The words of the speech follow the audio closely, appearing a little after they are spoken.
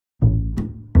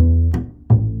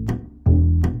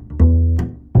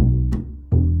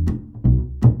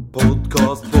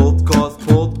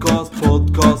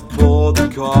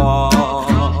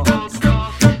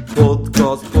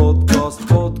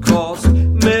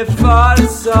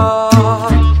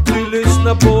Farsad. Du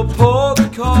lyssnar på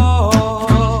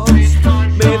podcast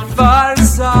med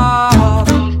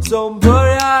Farsad som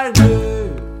börjar nu.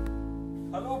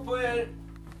 Hallå på er.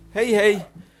 Hej hej.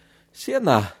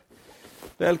 Tjena.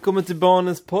 Välkommen till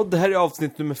Barnens podd. Det här är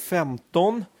avsnitt nummer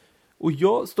 15. Och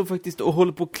jag står faktiskt och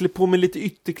håller på att klä på mig lite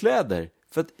ytterkläder.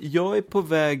 För att jag är på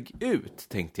väg ut,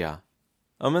 tänkte jag.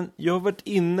 Ja, men jag har varit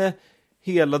inne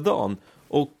hela dagen.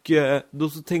 Och då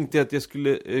så tänkte jag att jag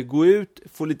skulle gå ut,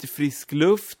 få lite frisk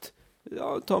luft.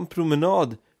 Ja, ta en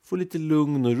promenad. Få lite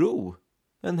lugn och ro.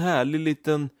 En härlig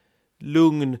liten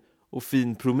lugn och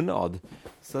fin promenad.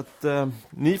 Så att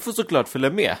ni får såklart följa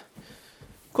med.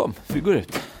 Kom, vi går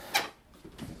ut.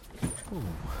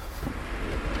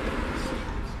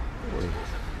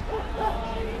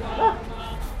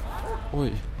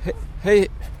 Oj, hej.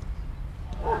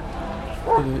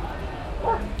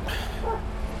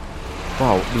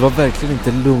 Wow, det var verkligen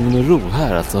inte lugn och ro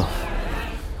här alltså.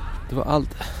 Det var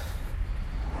allt.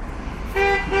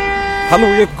 Hallå,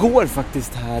 jag går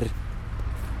faktiskt här.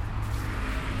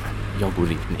 Jag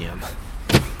går in igen.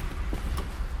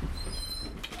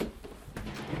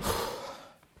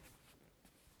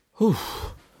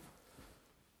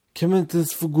 Kan man inte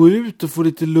ens få gå ut och få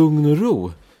lite lugn och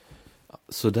ro?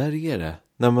 Så där är det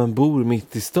när man bor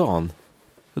mitt i stan.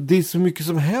 Det är så mycket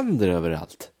som händer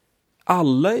överallt.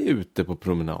 Alla är ute på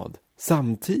promenad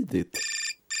samtidigt.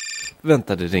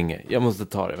 Vänta, det ringer. Jag måste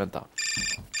ta det, vänta.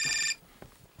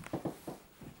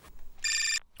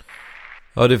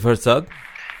 Ja, det är Farsad.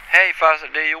 Hej Farsad,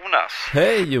 det är Jonas.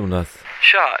 Hej Jonas.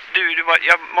 Tja,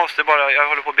 jag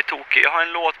håller på att bli tokig. Jag har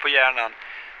en låt på hjärnan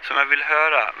som jag vill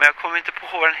höra, men jag kommer inte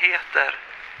på vad den heter.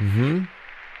 Mhm.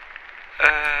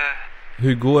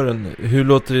 Hur går den? Hur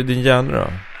låter det i din hjärna då?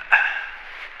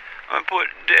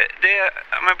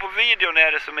 Men på videon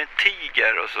är det som en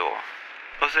tiger och så.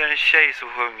 Och så är det en tjej som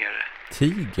sjunger.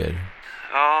 Tiger?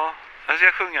 Ja, alltså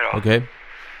jag sjunger då. Okej.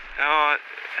 Ja.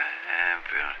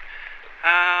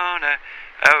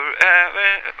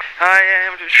 I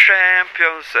am the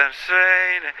champions and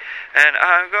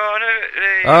I'm gonna...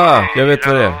 jag vet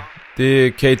vad det är. Det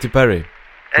är Katy Perry.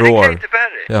 Är Roar. det Katy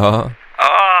Perry? Ja.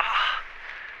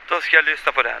 Då ska jag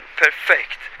lyssna på den.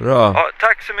 Perfekt. Bra. Ja,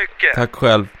 tack så mycket. Tack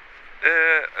själv.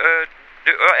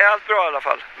 Är allt bra i alla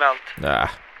fall med allt? Nej,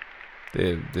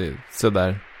 det är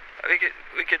sådär.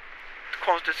 Vilket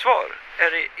konstigt svar.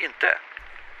 Är det inte?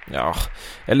 Ja,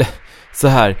 eller så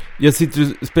här. Jag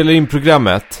sitter och spelar in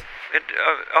programmet.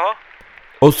 Ja.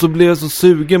 Och så blir jag så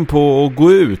sugen på att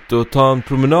gå ut och ta en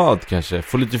promenad kanske.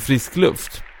 Få lite frisk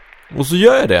luft. Och så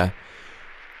gör jag det.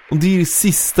 Och det är det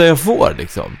sista jag får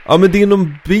liksom. Ja, men det är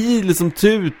någon bil som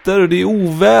tutar och det är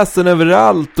oväsen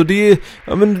överallt. Och det är,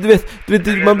 ja men du vet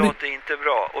det man låter inte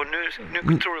bra. Och nu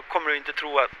kommer du inte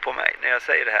tro på mig när jag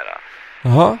säger det här.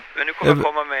 Jaha. Men nu kommer jag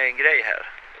komma med en grej här.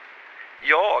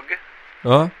 Jag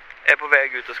är på väg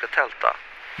ut och ska tälta.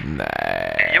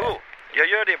 Nej. Jo, jag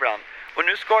gör det ibland. Och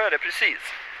nu ska jag det precis.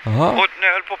 Aha. Och när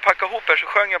jag höll på att packa ihop här så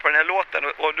sjöng jag på den här låten.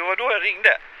 Och det var då jag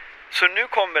ringde. Så nu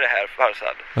kommer det här,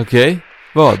 Farsad. Okej.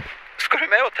 Vad? Ska du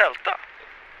med och tälta?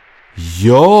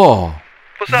 Ja!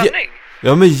 På sanning?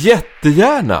 Ja, men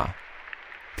jättegärna!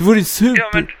 Det vore super... Ja,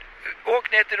 men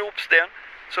åk ner till Ropsten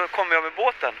så kommer jag med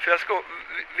båten. För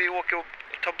vi åker och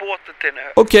tar båten till en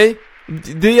ö. Okej,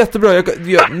 det är jättebra.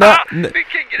 Vilken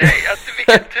grej,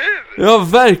 vilken tur! Ja,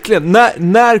 verkligen.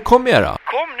 När kommer jag då?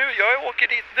 Kom nu, jag åker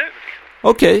dit nu.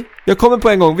 Okej, jag kommer på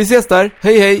en gång. Vi ses där.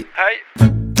 Hej, hej! Hej!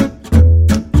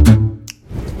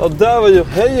 Ja, där var ju...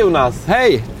 Hej Jonas!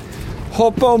 Hej!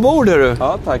 Hoppa ombord hörru.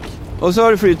 Ja, tack. Och så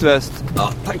har du flytväst.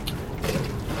 Ja, tack.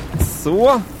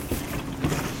 Så.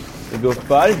 Vi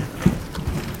guppar.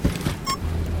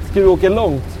 Ska du åka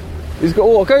långt? Vi ska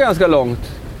åka ganska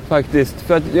långt faktiskt.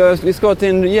 För att vi ska till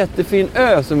en jättefin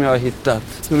ö som jag har hittat.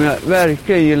 Som jag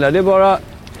verkligen gillar.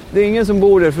 Det är ingen som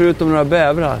bor där förutom några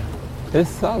bävrar. Är det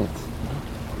sant?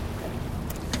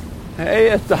 Hej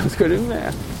Ettan, ska du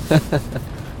med?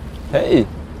 Hej!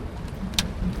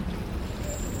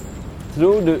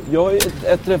 Tror du, jag har ju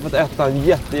träffat Ettan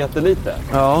jättelite.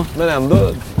 Ja. Men ändå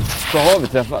så har vi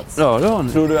träffats. Ja, det har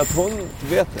ni. Tror du att hon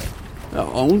vet det? Ja,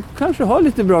 hon kanske har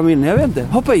lite bra minne, jag vet inte.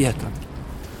 Hoppa i Ettan.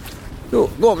 Jo,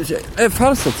 gå med tjej.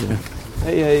 Falsat till det.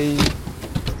 Hej, hej.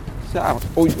 Tja.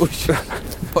 Oj.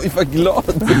 Oj, vad glad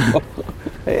du var.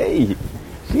 Hej.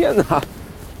 Tjena.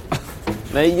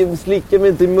 Nej, slicka mig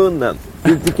inte i munnen.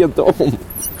 Det tycker jag inte om.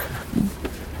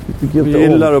 Jag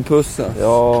gillar att pussa.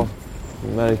 Ja,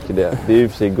 jag märker det. Det är ju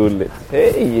för sig gulligt.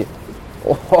 Hej!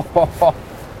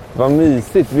 Vad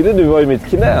mysigt. Ville du vara i mitt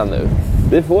knä nu?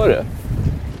 Det får du.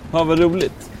 Ja, vad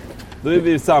roligt. Då är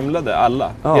vi samlade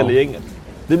alla, hela gänget.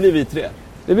 Det blir vi 3.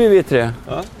 Det blir vi 3.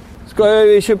 Ja. Ska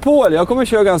vi köra på eller? Jag kommer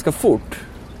köra ganska fort.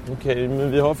 Okej,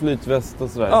 men vi har flytväst och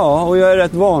sådär. Ja, och jag är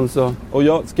rätt van så. Och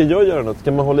ska jag göra något?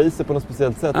 Ska man hålla i sig på något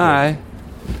speciellt sätt? Nej.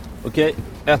 Okej,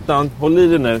 ettan. Håll i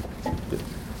dig nu.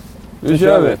 Nu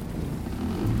kör vi.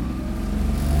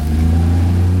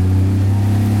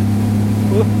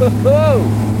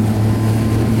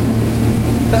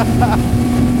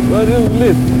 Vad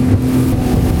roligt.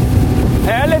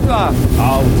 Härligt va?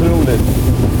 Ja, otroligt.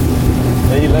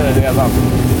 Jag gillar det redan.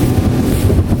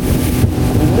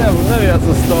 Nu lämnar vi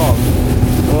alltså stan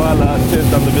och alla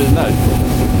tutande bilar.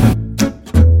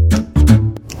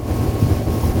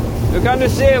 Nu kan du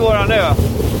se våran ö.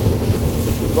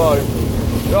 Var?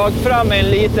 Rakt fram en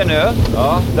liten ö.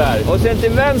 Ja, där. Och sen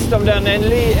till vänster om den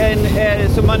en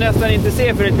som man nästan inte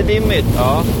ser för det är lite dimmigt.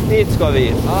 Ja. Dit ska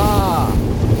vi. Ah.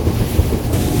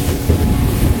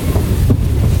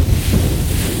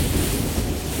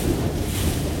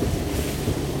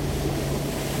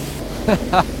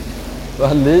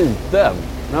 Vad liten.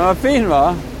 Ja, vad fin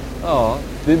va? Ja,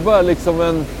 det är bara liksom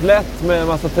en plätt med en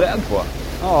massa träd på.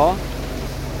 Ja.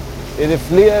 Är det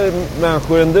fler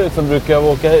människor än du som brukar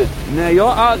åka hit? Nej,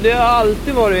 det har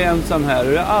alltid varit ensam här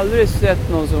och jag har aldrig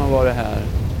sett någon som har varit här.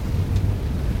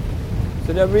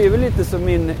 Så det har blivit lite som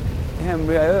min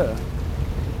hemliga ö.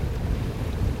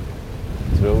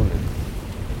 Otroligt.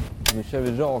 Nu kör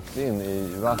vi rakt in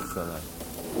i vassen här.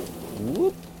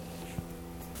 Whoop.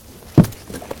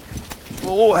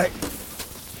 Hej.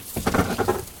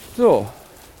 Så.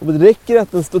 Men det räcker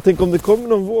att den står. Tänk om det kommer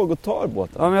någon våg och tar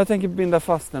båten. Ja, men jag tänker binda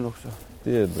fast den också.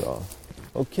 Det är bra.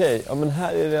 Okej, ja men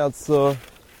här är det alltså...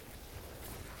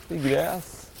 Det är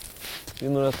gräs. Det är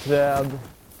några träd.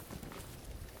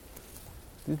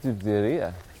 Det är typ det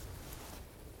är.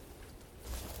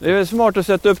 Det är väl smart att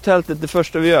sätta upp tältet det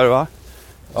första vi gör va?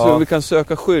 Så Ja. vi kan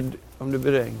söka skydd om det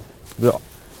blir regn. Bra.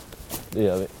 Det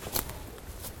gör vi.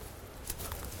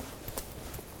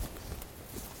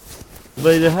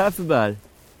 Vad är det här för bär?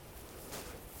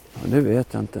 Ja, det vet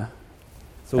jag inte.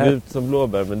 Såg ut som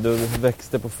blåbär men du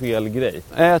växte på fel grej.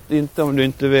 Ät inte om du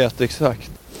inte vet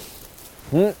exakt.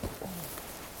 Mm.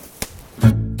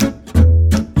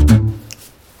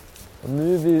 Och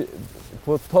nu är vi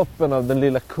på toppen av den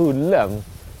lilla kullen.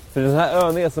 För den här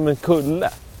ön är som en kulle.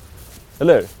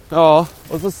 Eller hur? Ja.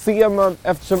 Och så ser man,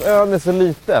 eftersom ön är så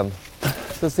liten,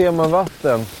 så ser man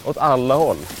vatten åt alla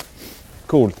håll.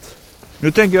 Coolt.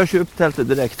 Nu tänker jag köpa upp tältet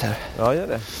direkt här. Ja, gör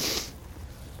det.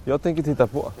 Jag tänker titta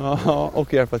på. Ja,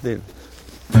 och hjälpa till.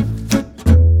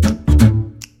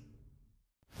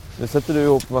 Nu sätter du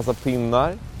ihop en massa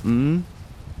pinnar. Mm.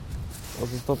 Och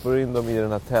så stoppar du in dem i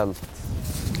den här tältfilten.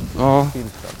 Ja.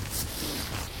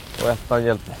 Och ettan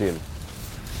hjälper till.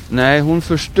 Nej, hon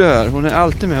förstör. Hon är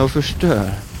alltid med och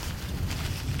förstör.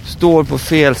 Står på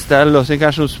fel ställe och sen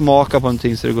kanske hon smakar på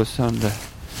någonting så det går sönder.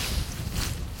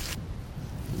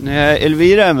 När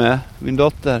Elvira är med, min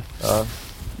dotter, Ja.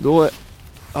 då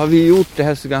har vi gjort det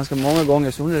här så ganska många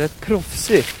gånger så hon är rätt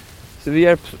proffsig. Så vi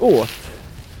hjälps åt.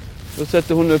 Då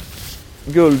sätter hon upp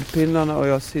guldpinnarna och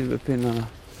jag silverpinnarna.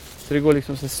 Så det går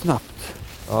liksom så snabbt.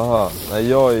 Aha, nej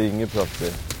jag är ingen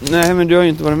proffsig. Nej, men du har ju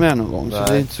inte varit med någon gång. Nej.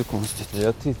 Så det är inte så konstigt.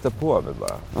 Jag tittar på mig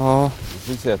bara. Ja,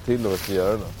 Jag ska säga till om jag ska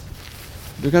göra något.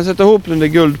 du kan sätta ihop den där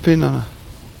guldpinnarna.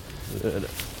 Det är det.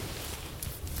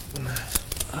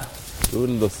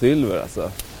 Guld och silver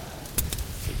alltså.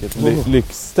 Vilket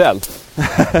lyxstält.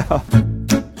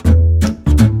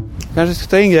 Kanske ska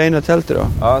ta in grejerna i tältet då.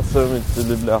 Ja, så de inte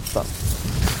blir blöta.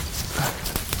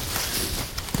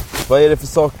 Vad är det för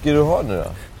saker du har nu då?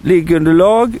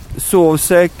 Liggunderlag,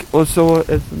 sovsäck och så ett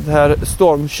sånt här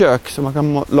stormkök som man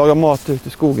kan laga mat ute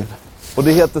i skogen. Och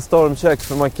det heter stormkök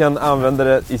för man kan använda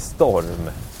det i storm.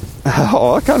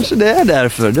 Ja, kanske det är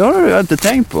därför. Det har jag inte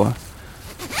tänkt på.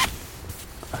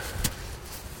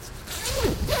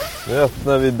 Nu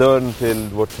öppnar vi dörren till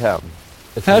vårt hem.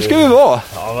 Här ska vi vara.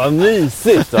 Ja, vad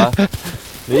mysigt va?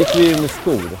 Nu gick vi in med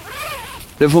skor.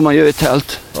 Det får man göra i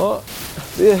tält. Ja,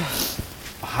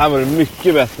 här var det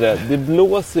mycket bättre. Det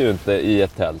blåser ju inte i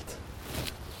ett tält.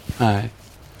 Nej.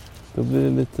 Då blir det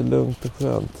lite lugnt och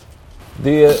skönt.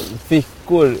 Det är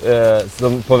fickor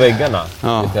som på väggarna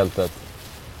Ja. i tältet.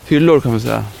 Hyllor kan man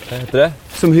säga. Vad heter det?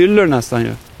 Som hyllor nästan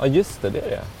ju. Ja just det, det är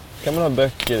det. Kan man ha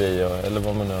böcker i eller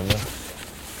vad man nu har med.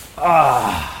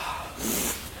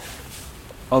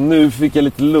 Ja, nu fick jag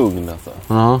lite lugn alltså.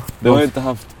 Ja. Det har jag inte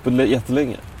haft på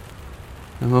jättelänge.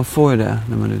 Men man får ju det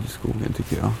när man är ute i skogen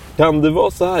tycker jag. Kan det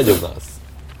vara så här Jonas?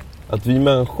 Att vi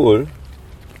människor,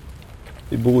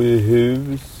 vi bor ju i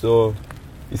hus och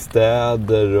i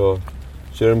städer och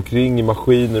kör omkring i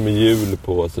maskiner med hjul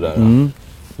på och sådär. Mm.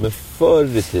 Men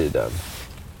förr i tiden,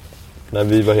 när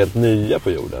vi var helt nya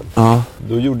på jorden. Ja.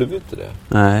 Då gjorde vi inte det.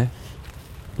 Nej.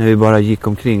 När vi bara gick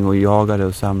omkring och jagade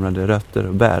och samlade rötter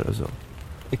och bär och så.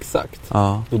 Exakt.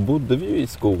 Ja. Då bodde vi ju i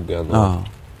skogen. Och Ja.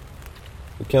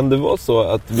 kan det vara så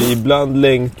att vi ibland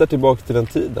längtar tillbaka till den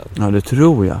tiden? Ja, det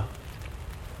tror jag.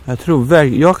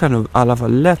 Jag kan nog i alla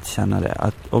fall lätt känna det.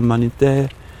 Att om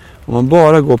man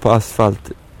bara går på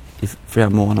asfalt i flera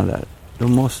månader, då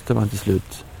måste man till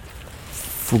slut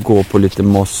få gå på lite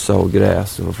mossa och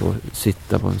gräs och få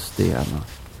sitta på en sten.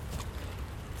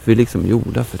 Vi är liksom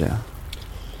gjorda för det.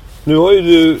 Nu har ju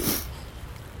du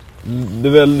det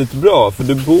är väldigt bra, för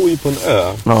du bor ju på en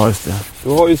ö. Ja, just det. Du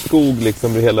har ju skog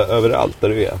liksom överallt där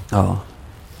du är. Ja.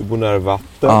 Du bor nära vatten.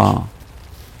 Ja.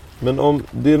 Men om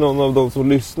det är någon av dem som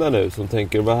lyssnar nu som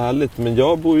tänker, vad härligt, men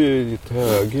jag bor ju i ett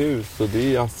höghus och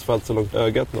det är asfalt så långt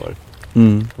ögat når.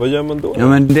 Mm. Vad gör man då? Ja,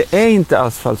 men det är inte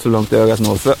asfalt så långt ögat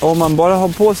når. För om man bara har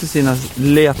på sig sina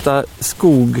leta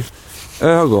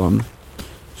skogögon,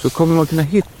 så kommer man kunna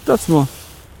hitta små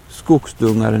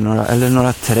skogsdungar eller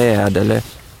några träd eller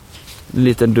en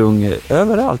liten dunge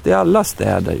överallt, i alla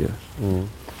städer ju. Mm.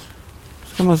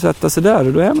 Så kan man sätta sig där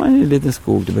och då är man i en liten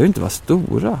skog. Det behöver inte vara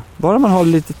stora. Bara man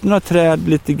har några träd,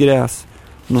 lite gräs,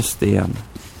 någon sten.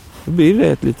 Då blir det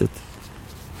ett litet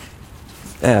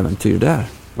äventyr där.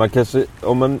 Man kanske,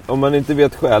 om man inte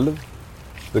vet själv,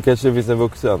 då kanske det finns en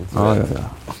vuxen. Ja.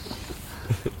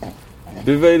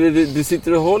 Du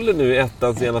sitter och håller nu i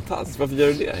ettans ena tass. Varför gör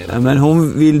du det? Ja, men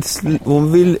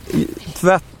hon vill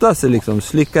tvätta sig liksom,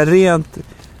 slicka rent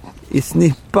i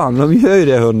snippan. De gör ju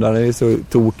det, hundarna, det är så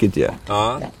tokigt ju.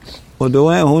 Ja. Och då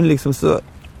är hon liksom så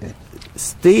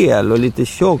stel och lite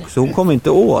tjock, så hon kommer inte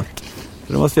åt.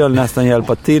 Så då måste jag nästan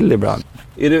hjälpa till ibland.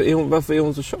 Varför är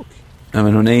hon så tjock? Ja,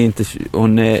 men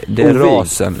det är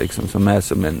rasen liksom som är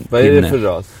som en... Vad är det för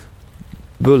ras?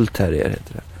 Bullterrier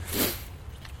heter det.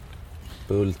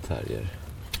 Bullterrier.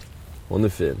 Hon är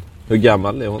fin. Hur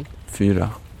gammal är hon? 4.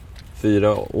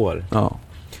 4 år. Ja.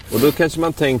 Och då kanske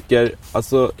man tänker,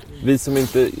 alltså vi som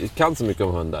inte kan så mycket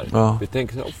om hundar. Ja. Vi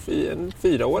tänker en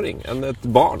 4-åring, ett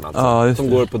barn alltså. Ja, som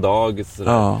går på dagis.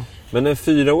 Ja. Men en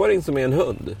 4-åring som är en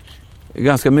hund.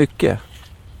 Ganska mycket.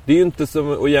 Det är ju inte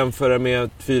som att jämföra med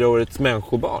ett 4-årigt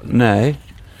människobarn. Nej.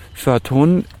 För att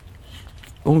hon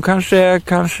kanske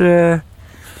är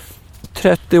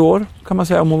 30 år, kan man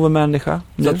säga, om hon var människa.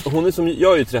 Så att hon är som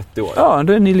jag är ju 30 år. Ja,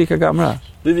 då är ni lika gamla.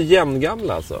 Då är vi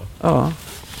jämngamla alltså. Ja.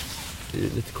 Det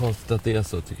är lite konstigt att det är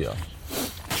så, tycker jag.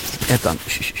 Ettan.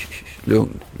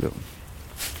 Lugn.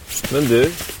 Men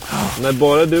du, när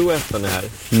bara du och ettan är här,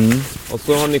 och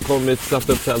så har ni satt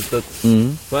upp tältet,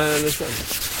 vad är det sen?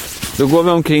 Då går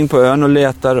vi omkring på ön och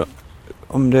letar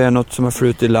om det är något som har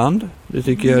flutit i land. Det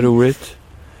tycker jag är roligt.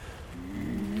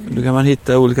 Då kan man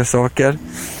hitta olika saker.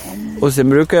 Och sen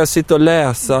brukar jag sitta och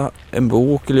läsa en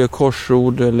bok eller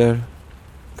korsord eller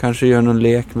kanske göra någon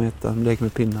lek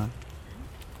med pinnar.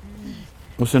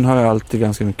 Och sen har jag alltid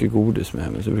ganska mycket godis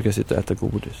med mig, så brukar jag sitta och äta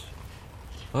godis.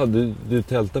 Ja, du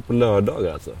tältar på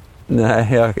lördagar alltså?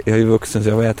 Nej, jag är ju vuxen så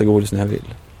jag får äta godis när jag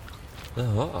vill.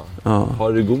 Jaha. Ja.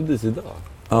 Har du godis idag?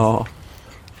 Ja.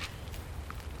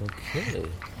 Okej.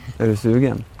 Är du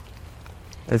sugen?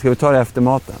 Eller ska vi ta det efter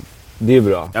maten? Det är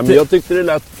bra. Ja, men jag tyckte det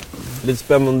lät lite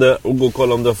spännande att gå och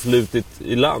kolla om det har flutit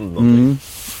i land någonting.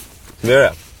 Ska vi göra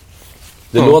det?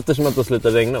 Det låter som att det har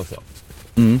slutat regna också.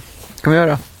 Kan vi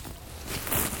göra?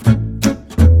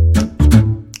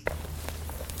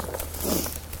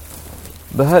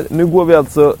 Nu går vi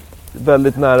alltså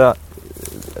väldigt nära,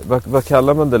 vad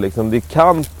kallar man det liksom? Det är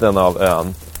kanten av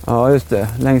ön. Ja, just det.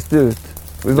 Längst ut.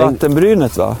 Vid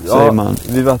vattenbrynet, va? Ja, säger man.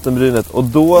 Vid vattenbrynet. Och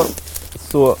då,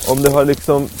 så om det har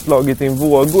liksom slagit in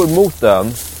vågor mot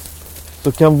ön,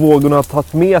 så kan vågorna ha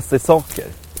tagit med sig saker.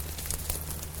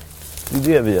 Det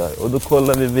är det vi gör. Och då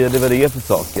kollar vi vad det är för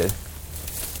saker.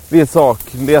 Vi är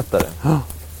sakletare.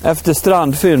 Efter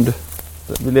strandfynd.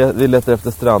 Vi letar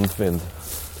efter strandfynd.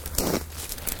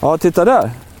 Ja, titta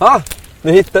där.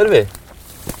 Nu hittade vi.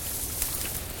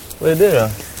 Vad är det då?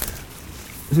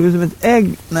 Det ser ut som ett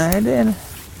ägg. Nej, det är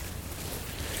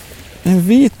en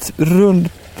vit rund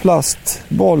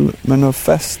plastboll med några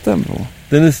fästen på.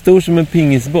 Den är stor som en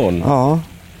pingisboll. Ja.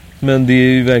 Men det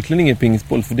är ju verkligen ingen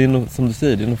pingisboll, för det är något, som du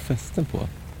säger, det är något fästen på.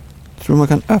 Tror man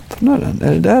kan öppna den?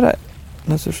 Är det där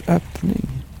någon sorts öppning?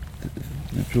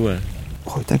 Vi provar.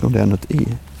 Oj, tänk om det är något i.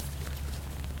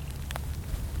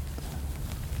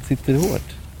 Sitter det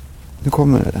hårt? Nu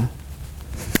kommer det.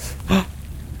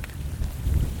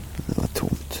 Det var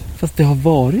tomt. Fast det har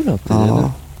varit något i,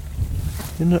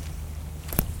 eller?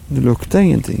 Det luktar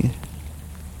ingenting.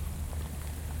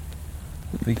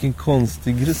 Vilken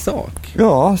konstig sak.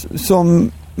 Ja,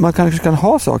 som man kanske kan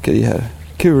ha saker i här.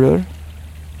 Kulor.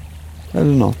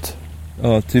 Eller något.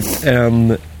 Ja, typ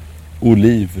en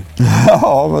oliv.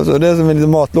 Ja, men så det är som en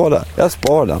liten matlåda. Jag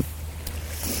sparar den.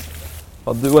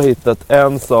 Ja, du har hittat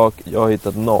en sak, jag har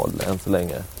hittat 0 än så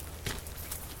länge.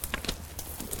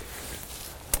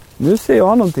 Nu ser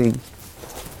jag någonting.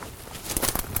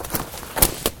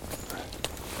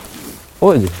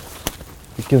 Oj,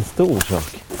 vilken stor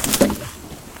sak.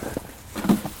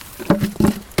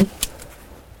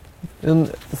 En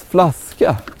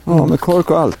flaska. Ja, med kork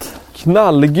och allt.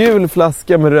 Knallgul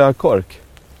flaska med röd kork.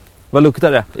 Vad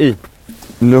luktar det i?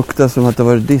 Luktar som att det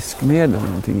var diskmedel eller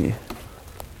någonting i.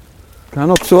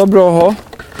 Kan också vara bra att ha.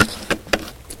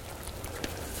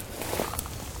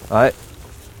 Nej,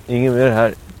 ingen mer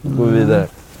här. Går vi vidare.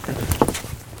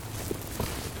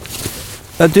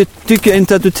 Jag tycker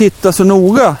inte att du tittar så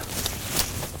noga.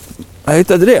 Jag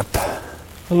hittade rep.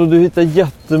 Hallå, du hittar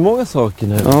jättemånga saker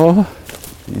nu. Ja.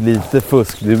 Lite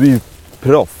fusk, du är ju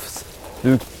proffs.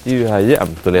 Du är ju här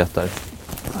jämt och letar.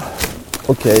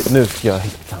 Okej, nu ska jag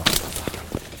hitta något.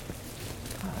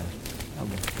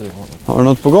 Har du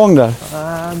något på gång där?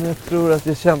 Nej, men jag tror att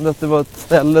jag kände att det var ett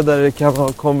ställe där det kan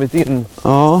ha kommit in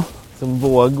Ja. som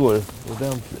vågor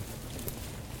ordentligt.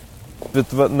 Vet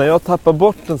du vad, när jag tappar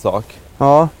bort en sak,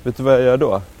 Ja. vet du vad jag gör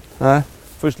då? Nej.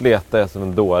 Först letar jag som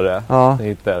en dåre. Ja. Sen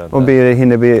hittar jag den. Och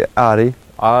hinner bli arg.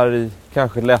 Arg,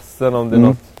 kanske ledsen om det är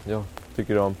något jag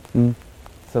tycker om. Mm.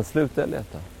 Sen slutar jag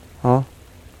leta. Ja.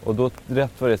 Och då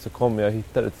rätt vad det är så kommer jag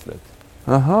hitta det till slut.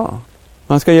 Aha.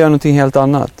 Man ska göra någonting helt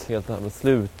annat. Helt annat, men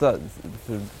sluta.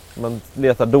 För man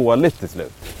letar dåligt till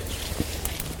slut.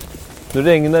 Nu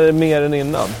regnar det mer än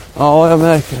innan. Ja, jag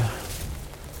märker det.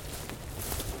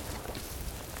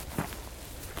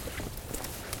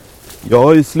 Jag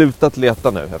har ju slutat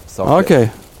leta nu efter saker.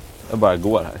 Okej. Jag bara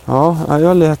går här. Ja,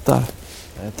 jag letar.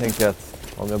 Jag tänker att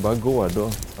om jag bara går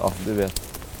då, ja du vet.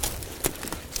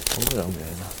 Kommer de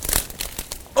grejerna.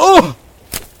 Åh!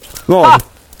 Vad? Ah!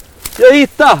 Jag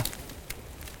hittade!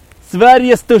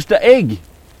 Sveriges största ägg.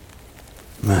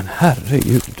 Men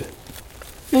herregud.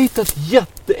 Jag har hittat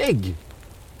jätteägg.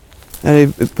 Är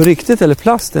det på riktigt eller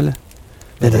plast eller?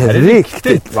 Det Är här det är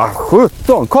riktigt? Vad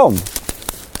 17, kom!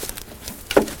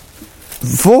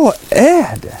 Vad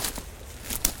är det?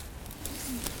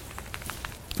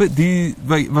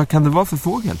 Vad kan det vara för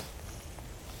fågel?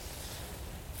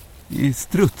 I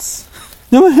struts.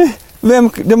 Ja,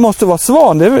 men det måste vara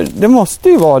svan. Det måste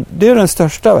ju vara. Det är den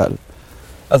största väl?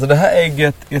 Alltså det här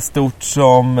ägget är stort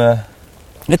som...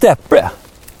 Ett äpple.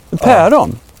 En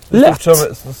päron. Lätt.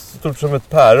 Stort som ett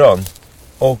päron.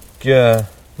 Och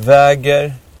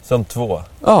väger som 2.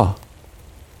 Ja.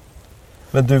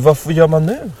 Men du, vad gör man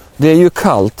nu? Det är ju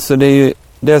kallt så det är ju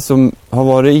det som har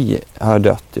varit i har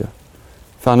dött ju.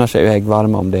 För annars är ju ägg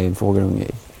varma om det är en fågelunge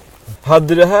i.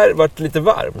 Hade det här varit lite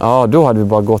varmt? Ja, då hade vi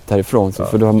bara gått härifrån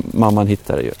för då har mamman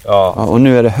hittat det ju. Ja. Ja, och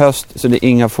nu är det höst så det är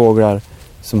inga fåglar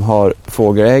som har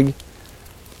fågelägg.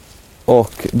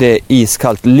 Och det är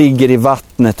iskallt, ligger i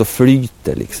vattnet och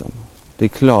flyter liksom. Det är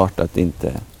klart att det inte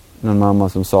är någon mamma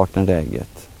som saknar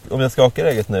ägget. Om jag skakar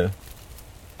ägget nu,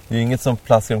 det är ju inget som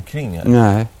plaskar omkring här.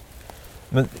 Nej.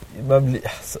 Men man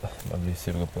blir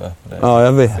sugen på att öppna det. Ja,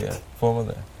 jag vet. Får man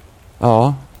det?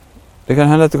 Ja. Det kan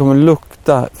hända att det kommer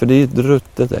lukta, för det är ett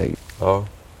ruttet ägg. Ja.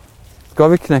 Ska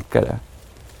vi knäcka det?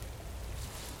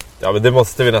 Ja, men det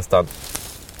måste vi nästan.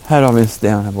 Här har vi en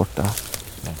sten här borta.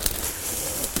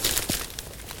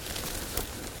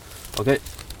 Okej,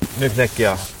 nu knäcker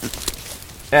jag.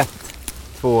 1,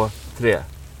 2, 3.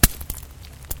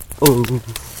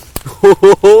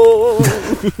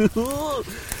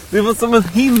 Det var som en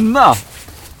hinna.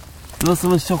 Det var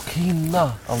som en tjock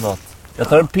hinna av något. Jag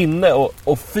tar en pinne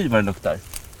och fy vad det luktar.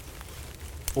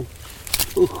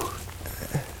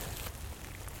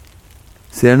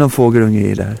 Ser du någon fågelunge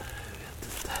i där?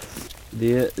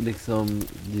 Det är liksom,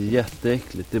 det är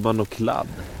jätteäckligt. Det är bara något kladd.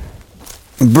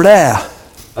 Blä!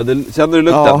 Ja, känner du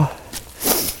lukten? Ja.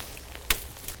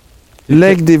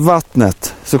 Lägg det i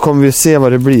vattnet så kommer vi se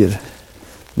vad det blir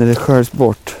när det sköljs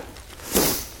bort.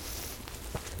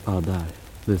 Ja, där.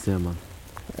 Det ser man.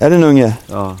 Är det en unge?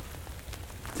 Ja.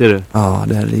 Ser du? Ja,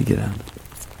 där ligger den.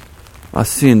 Vad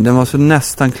synd, den var så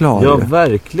nästan klar. Ja, ju.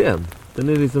 verkligen. Den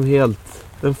är liksom helt...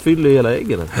 Den fyller hela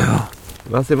äggen. Ja.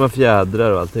 Där ser man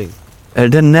fjädrar och allting. Är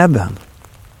det näbben?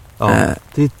 Ja.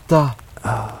 Titta!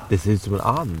 Det ser ut som en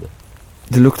and.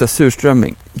 Det luktar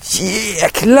surströmming.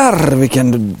 Jäklar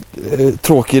vilken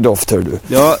tråkig doft, hör du.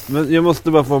 Ja, men jag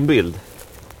måste bara få en bild.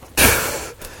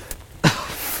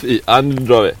 Fy, nu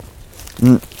drar vi.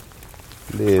 Mm.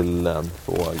 Lillen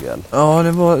fågel. Ja,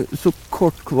 det var så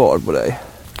kort kvar på dig.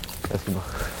 Jag ska bara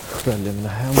skölja mina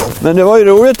händer. Men det var ju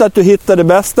roligt att du hittade det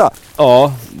bästa.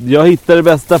 Ja, jag hittade det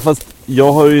bästa fast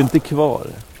Jag har ju inte kvar.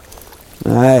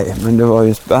 Nej, men det var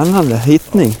ju spännande.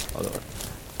 Hittning.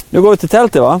 Nu går vi till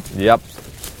tältet, va? Japp.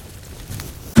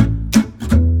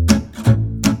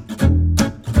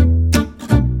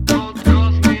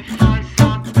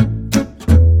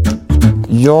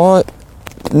 Ja,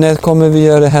 när kommer vi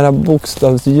göra det här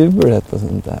bokstavshjulet och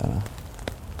sånt där?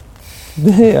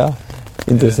 Det är jag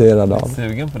intresserad av.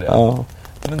 Sugen på det? Ja.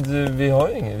 Men du, vi har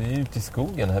ju ingen. Vi är ute i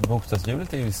skogen. Det här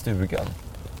bokstavshjulet är ju i stugan.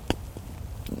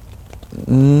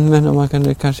 Men om man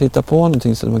kan kanske hitta på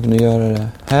någonting så att man kunde göra det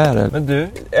här. Eller? Men du,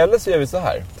 eller så gör vi så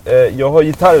här. Jag har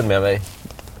gitarren med mig.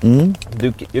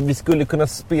 Vi skulle kunna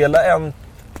spela en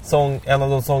av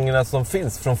de sångerna som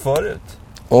finns från förut.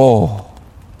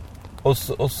 Och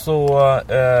så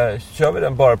kör vi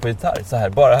den bara på gitarr. Så här,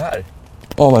 bara här.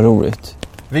 Vad roligt.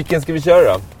 Vilken ska vi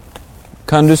köra då?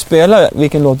 Kan du spela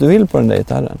vilken låt du vill på den där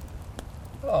gitarren?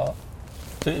 Ja,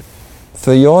 typ.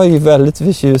 För jag är ju väldigt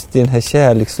förtjust i den här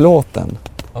kärlekslåten.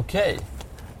 Okej.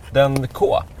 Den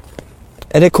K.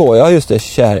 Är det K? Ja, just det.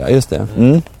 Kär, ja, just det.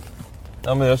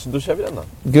 Ja, men då kör vi den då.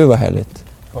 Gud vad härligt.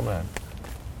 Kommer här.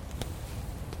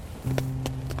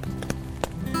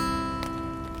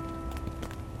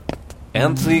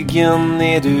 Äntligen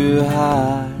är du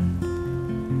här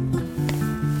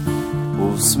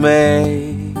hos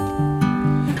mig.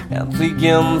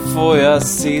 Äntligen får jag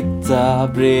sitta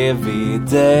bredvid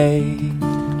dig,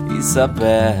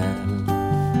 Isabelle.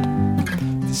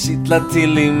 Det kittlar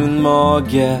till i min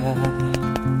mage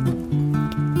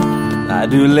när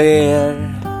du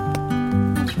ler.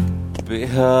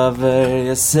 Behöver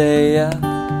jag säga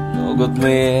något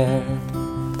mer?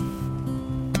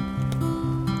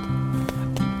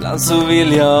 Ibland så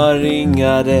vill jag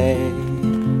ringa dig,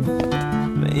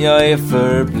 men jag är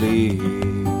för blyg.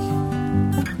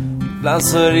 Ibland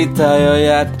så ritar jag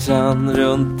hjärtan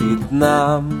runt ditt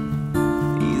namn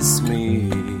i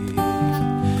smyg.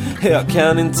 Jag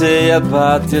kan inte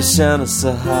hjälpa att jag känner så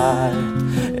här.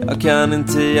 Jag kan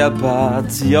inte hjälpa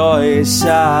att jag är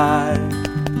kär.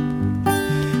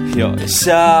 Jag är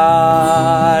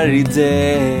kär i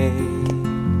dig.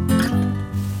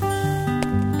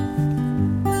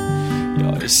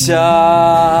 Jag är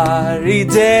kär i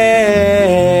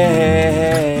dig.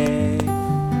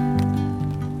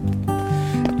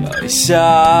 Jag är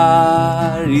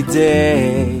kär i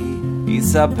dig,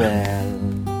 Isabelle.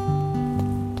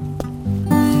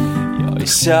 Jag är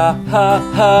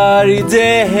kär i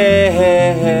dig.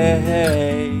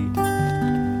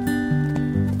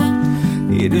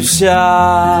 Är du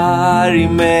kär i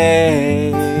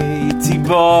mig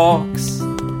tillbaks?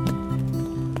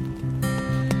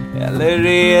 Eller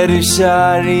är du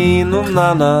kär i någon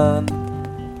annan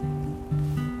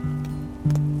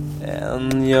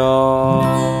än jag?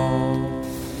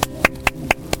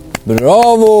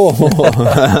 Bravo!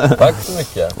 Tack så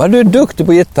mycket. Vad du är duktig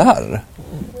på gitarr.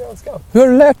 Hur har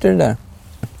du lärt dig det där?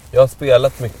 Jag har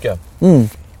spelat mycket.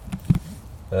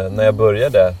 När jag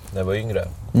började, när jag var yngre,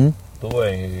 då var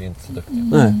jag ju inte så duktig.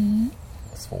 Nej.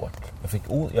 Svårt.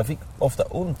 Jag fick ofta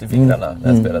ont i fingrarna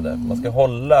när jag spelade. Man ska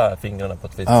hålla fingrarna på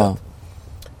ett visst sätt.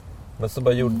 Men så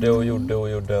bara gjorde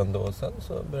ändå. Och sen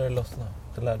så började det lossna.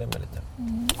 Så lärde jag mig lite.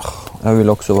 Jag vill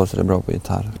också vara så där bra på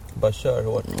gitarr. Bara kör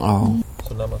hårt. Ja.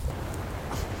 Så lär man sig.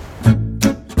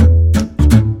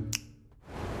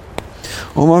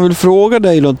 Om man vill fråga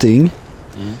dig någonting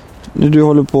när du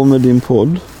håller på med din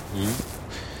podd.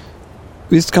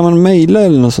 Visst kan man mejla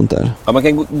eller något sånt där? Ja, man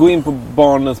kan gå in på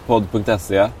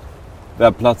barnespodd.se,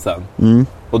 webbplatsen.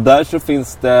 Och där så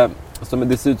finns det,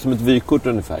 det ser ut som ett vykort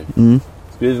ungefär.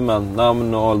 Skriver man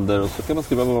namn och ålder och så kan man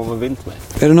skriva vad man vill till mig.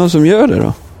 Är det någon som gör det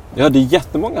då? Ja, det är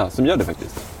jättemånga som gör det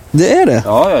faktiskt. Det är det?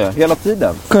 Ja, hela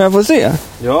tiden. Kan jag få se?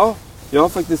 Ja, jag har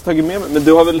faktiskt tagit med mig. Men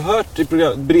du har väl hört i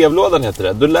brevlådan heter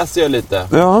det. Då läser jag lite.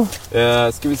 Ja.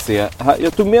 Ska vi se. Här,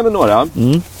 jag tog med mig några.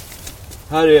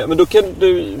 Här är, men då kan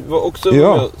du också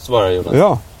svara, Jonas.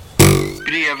 Ja.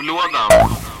 Brevlådan.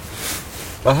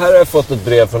 Ja, här har jag fått ett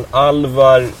brev från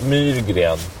Alvar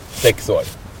Myrgren, 6 år.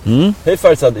 Hej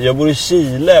Farsad, jag bor i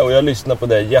Chile och jag lyssnar på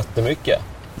dig jättemycket.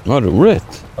 Vad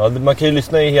roligt. Ja, man kan ju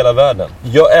lyssna i hela världen.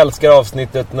 Jag älskar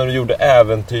avsnittet när du gjorde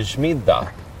äventyrsmiddag.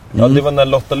 Ja, det var när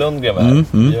Lotta Lundgren var här.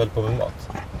 Vi höll på med mat.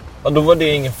 Ja, då var det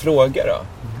ingen fråga då.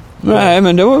 Nej,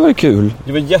 men det var väl kul.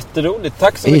 Det var jätteroligt.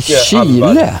 Tack så mycket, i Chile?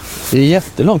 Alvar. Det är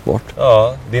jättelångt bort.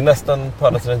 Ja, det är nästan på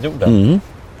andra sidan jorden.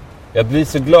 Jag blir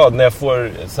så glad när jag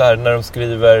får så här, när de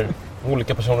skriver,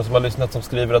 olika personer som har lyssnat som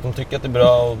skriver att de tycker att det är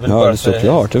bra och vill bara det är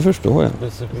såklart, det förstår jag. Jag blir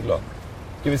superglad.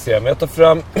 Ska vi se, men jag tar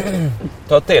fram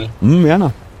ta ett till.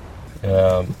 Gärna.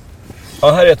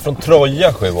 Ja, här är ett från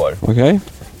Troja, 7 år. Okej.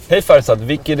 Hej Farsad,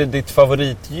 vilket är ditt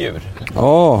favoritdjur?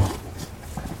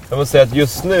 Jag måste säga att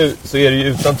just nu så är det ju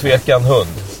utan tvekan hund.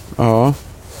 Ja.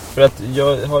 För att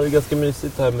jag har det ganska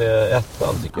mysigt här med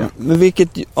ettan, tycker jag. Men vilket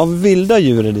av vilda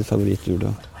djur är ditt favoritdjur då?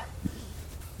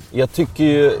 Jag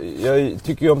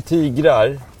tycker ju om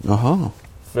tigrar. Jaha.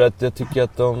 För att jag tycker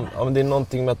att men det är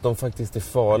någonting med att de faktiskt är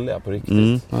farliga på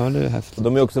riktigt. Ja, det är häftigt. Och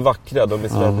de är också vackra, de är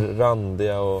sådär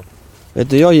randiga och... Vet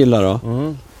du jag gillar då?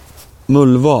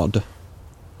 Mullvad.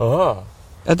 Aha.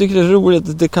 Jag tycker det är roligt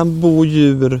att det kan bo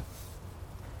djur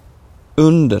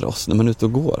under oss när man är ute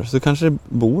och går. Så kanske det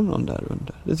bor någon där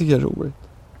under. Det tycker jag är roligt.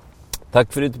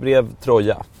 Tack för ditt brev,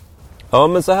 Troja. Ja,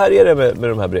 men så här är det med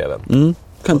de här breven.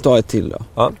 Kan ta ett till då.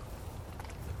 Ja.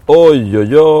 Oj,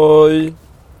 oj, oj.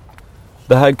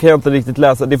 Det här kan jag inte riktigt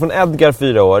läsa. Det är från Edgar,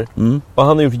 4 år. Och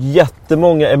han har gjort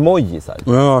jättemånga emojis här.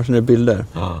 Och jag har såna bilder.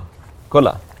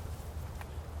 Kolla.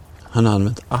 Han har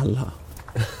använt alla.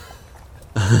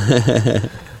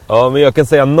 Ja, men jag kan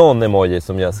säga någon emoji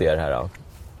som jag ser här då.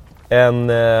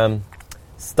 En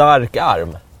stark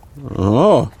arm.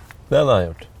 Ja. Den har han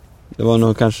gjort. Det var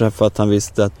nog kanske för att han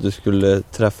visste att du skulle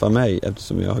träffa mig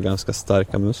eftersom jag har ganska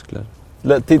starka muskler.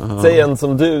 Säg en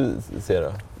som du ser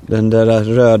då. Den där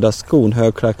röda skon,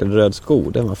 högklackad röd sko,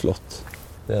 den var flott.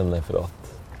 Den är flott.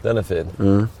 Den är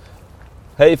fin.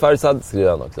 Hej Farsad, skriver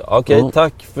han också. Okej,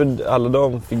 tack för alla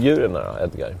de figurerna då,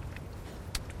 Edgar.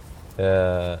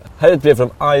 Här är ett brev från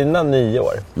Aina, 9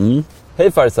 år.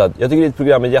 Hej Farsad, jag tycker ditt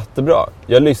program är jättebra.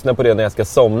 Jag lyssnar på det när jag ska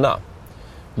somna.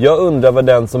 Jag undrar vad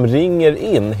den som ringer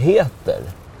in heter.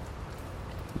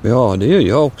 Ja, det gör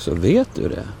jag också. Vet du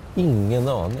det? Ingen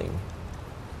aning.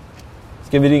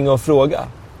 Ska vi ringa och fråga?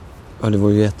 Ja, det var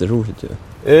ju jätteroligt ju.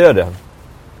 Jag gör det.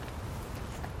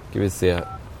 Ska vi se.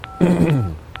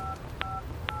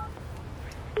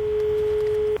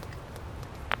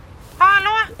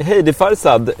 Hallå? Hej, det är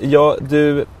Farsad. Jag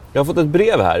har fått ett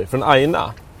brev här från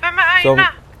Aina. Vem är Aina?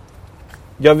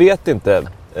 Jag vet inte.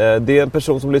 Det är en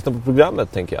person som lyssnar på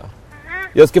programmet, tänker jag.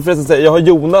 Jag ska förresten säga, jag har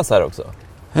Jonas här också.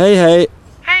 Hej, hej.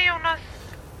 Hej Jonas.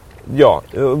 Ja,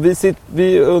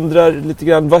 vi undrar lite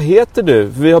grann, vad heter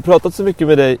du? För vi har pratat så mycket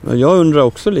med dig. Ja, jag undrar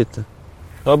också lite.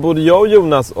 Ja, både jag och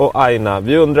Jonas och Aina,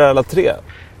 vi undrar alla 3. Ja,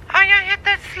 jag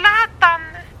heter Zlatan.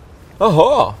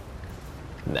 Jaha.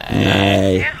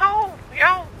 Nej.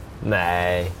 Jo.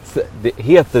 Nej. Det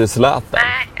heter Zlatan.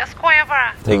 Nej, jag skojar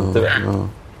bara. Tänkte väl. Ja.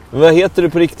 Men vad heter du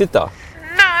på riktigt då?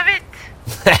 Snövit.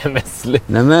 Nej, men sluta.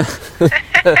 Nej, men...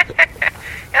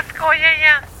 Jag skojar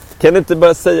igen. Kan du inte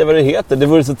bara säga vad det heter? Det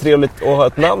vore så trevligt att ha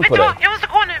ett namn på Vet du dig. vad, jag måste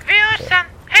gå nu. Vi hörs sen.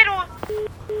 Hej då.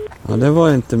 Ja, det var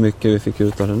inte mycket vi fick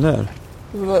ut av den där.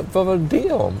 Vad var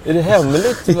det om? Är det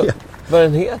hemligt vad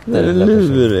den heter? Det är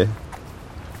lurig.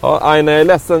 Ja, Aina, jag är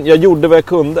ledsen. Jag gjorde vad jag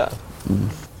kunde.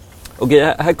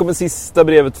 Okej, här kommer sista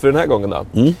brevet för den här gången då.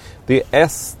 Det är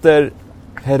Ester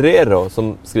Herrero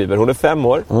som skriver. Hon är 5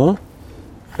 år.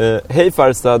 Hej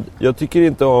Farsad, jag tycker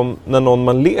inte om när någon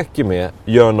man leker med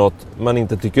gör något man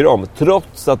inte tycker om,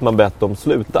 trots att man bett dem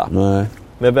sluta. Nej.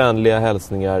 Med vänliga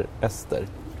hälsningar, Ester.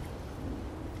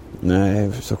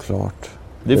 Nej, såklart.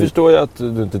 Det förstår jag att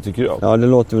du inte tycker om. Ja, det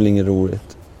låter väl inget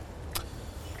roligt.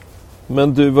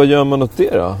 Men du, vad gör man åt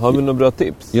det då? Har vi några bra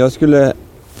tips? Jag skulle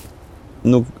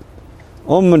nog...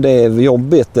 Om det är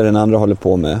jobbigt det den andra håller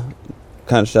på med,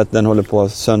 kanske att den håller på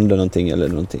att sönder någonting eller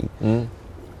någonting.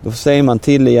 Då säger man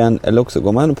till igen, eller också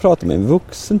går man och pratar med en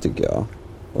vuxen tycker jag.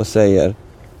 Och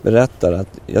berättar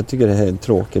att jag tycker det här är en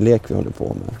tråkig lek vi håller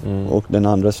på med. Och den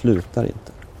andra slutar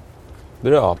inte.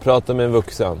 Bra, prata med en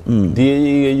vuxen. Det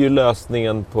är ju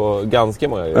lösningen på ganska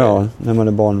många grejer. Ja, när man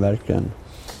är barn verkligen.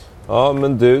 Ja,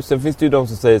 men du, sen finns det ju de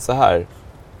som säger så här.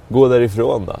 Gå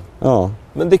därifrån då. Ja.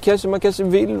 Men det kanske man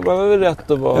vill, man har väl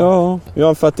rätt att vara...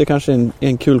 Ja, för att det kanske är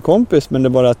en kul kompis, men det är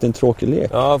bara att det är en tråkig lek.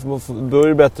 Ja, då är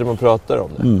det bättre om man pratar om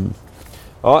det.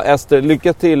 Ja, Ester,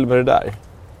 lycka till med det där.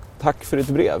 Tack för ditt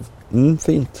brev.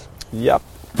 Fint. Ja.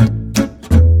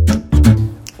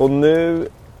 Och nu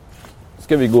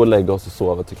ska vi gå och lägga oss och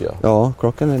sova, tycker jag. Ja,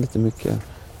 klockan är lite mycket.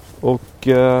 Och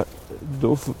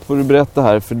då får du berätta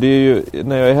här, för det är ju,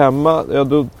 när jag är hemma,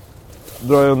 då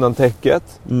drar jag undan täcket,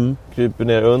 kryper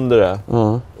ner under det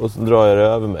och så drar jag det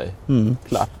över mig.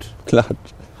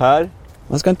 Klart. Här.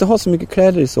 Man ska inte ha så mycket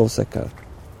kläder i sovsäckar.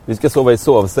 Vi ska sova i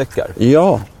sovsäckar.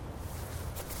 Ja.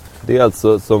 Det är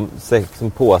alltså som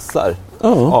påsar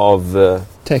av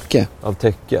täcke. Av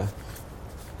täcke.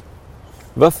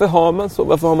 Varför har man så?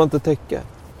 Varför har man inte täcke?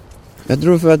 Jag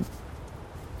tror för att...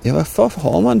 Ja, varför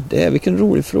har man det? Vilken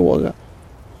rolig fråga.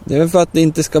 Det är väl för att det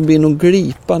inte ska bli någon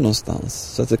glipa någonstans.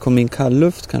 Så att det kommer in kall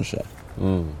luft kanske.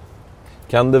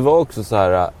 Kan det vara också så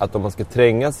här att om man ska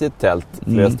trängas i ett tält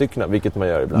flera stycken, vilket man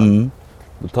gör ibland,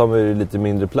 då tar man ju lite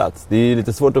mindre plats. Det är ju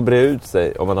lite svårt att bre ut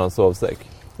sig om man har en sovsäck.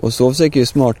 Och sovsäck är ju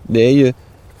smart. Det är ju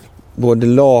både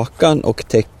lakan och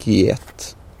täcke i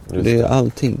ett. Det är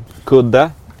allting.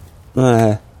 Kudde?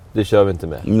 Nej. Det kör vi inte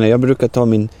med. Men jag brukar ta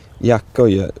min jacka och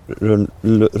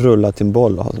rulla till en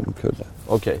boll och ha som kudde.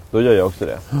 Okej, då gör jag också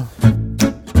det.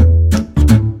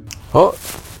 Ja.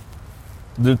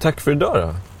 Du, tack för idag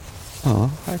då. Ja,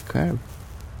 tack själv.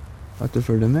 Att du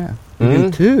följde med.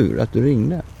 Vilken tur att du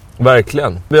ringde.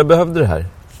 Verkligen. Jag behövde det här.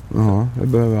 Ja, jag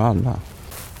behöver alla.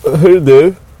 Hör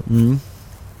du? Mm.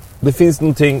 Det finns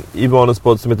någonting i Barnens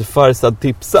podd som heter Farsad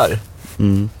tipsar.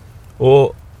 Mm.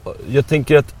 Och jag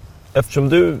tänker att eftersom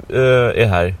du är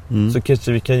här så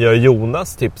kanske vi kan göra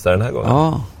Jonas tipsar den här gången.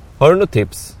 Ja. Har du något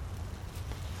tips?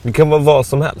 Det kan vara vad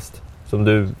som helst som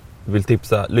du vill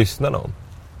tipsa lyssnarna om.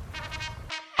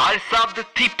 Farsad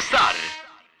tipsar!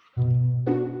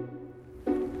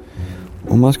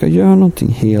 Om man ska göra någonting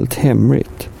helt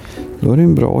hemligt, då är det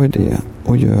en bra idé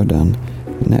att göra den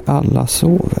när alla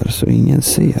sover så ingen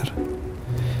ser.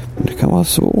 Men det kan vara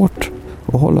svårt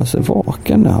att hålla sig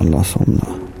vaken när alla somnar.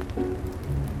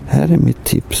 Här är mitt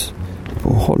tips på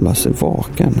att hålla sig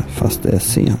vaken fast det är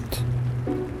sent.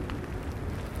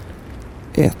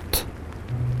 1.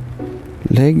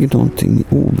 Lägg någonting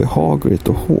obehagligt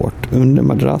och hårt under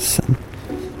madrassen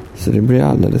så det blir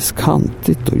alldeles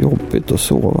kantigt och jobbigt att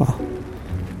sova.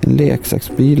 En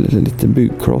leksaksbil eller lite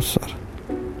byggklossar.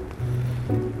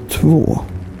 2.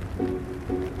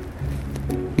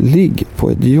 Ligg på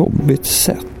ett jobbigt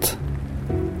sätt.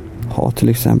 Ha till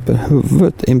exempel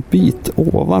huvudet en bit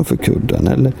ovanför kudden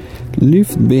eller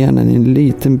lyft benen en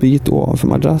liten bit ovanför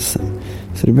madrassen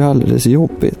så det blir alldeles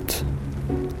jobbigt.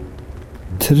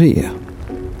 3.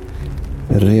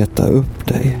 Reta upp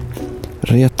dig.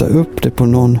 Reta upp dig på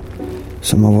någon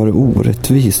som har varit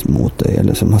orättvis mot dig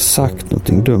eller som har sagt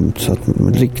någonting dumt så att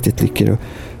man riktigt ligger och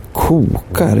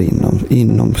kokar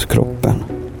inom kroppen.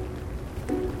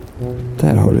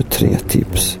 Där har du 3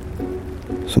 tips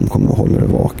som kommer att hålla dig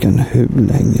vaken hur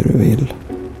länge du vill.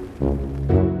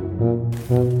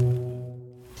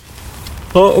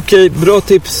 Ja, okej. Bra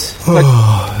tips. Tack.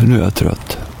 Nu är jag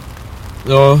trött.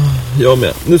 Ja, jag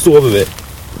med. Nu sover vi.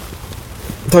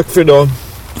 Tack för idag.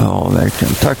 Ja,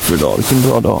 verkligen. Tack för idag. Vilken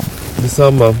bra dag.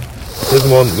 Detsamma. Ses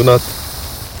imorgon. Godnatt.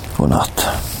 Godnatt.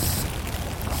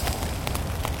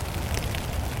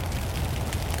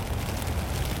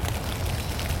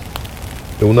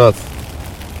 Jonas.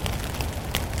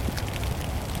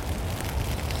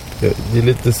 Det är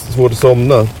lite svårt att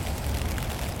somna.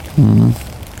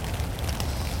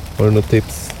 Har du något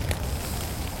tips?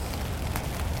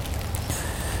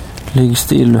 Ligg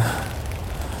still.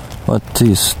 Var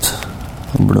tyst.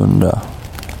 Och blunda.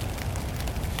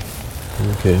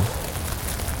 Okej.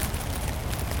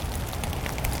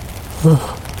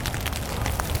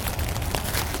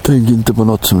 Tänk inte på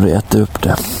något som retar upp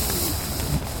det.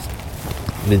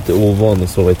 Lite ovan att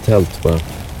sova i tält bara.